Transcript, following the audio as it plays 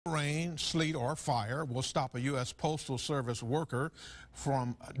Rain, sleet, or fire will stop a U.S. Postal Service worker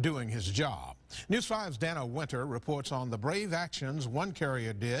from doing his job. News 5's Dana Winter reports on the brave actions one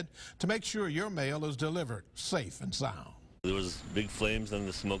carrier did to make sure your mail is delivered safe and sound. There was big flames and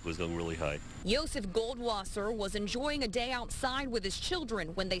the smoke was going really high. Joseph Goldwasser was enjoying a day outside with his children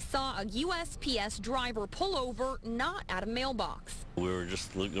when they saw a USPS driver pull over not at a mailbox. We were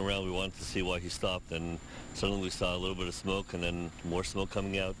just looking around. We wanted to see why he stopped, and suddenly we saw a little bit of smoke and then more smoke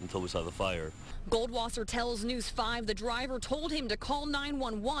coming out until we saw the fire. Goldwasser tells News 5 the driver told him to call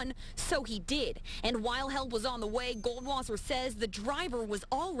 911, so he did. And while help was on the way, Goldwasser says the driver was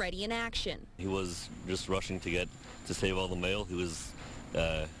already in action. He was just rushing to save all the mail. He was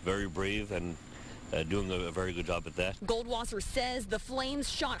very brave and doing a very good job at that. Goldwasser says the flames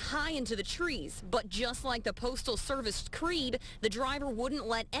shot high into the trees, but just like the Postal Service creed, the driver wouldn't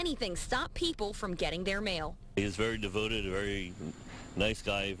let anything stop people from getting their mail. He is very devoted, a very nice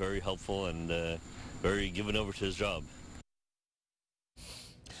guy, very helpful, and very given over to his job.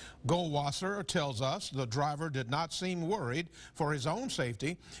 Goldwasser tells us the driver did not seem worried for his own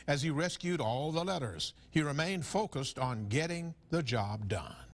safety as he rescued all the letters. He remained focused on getting the job done.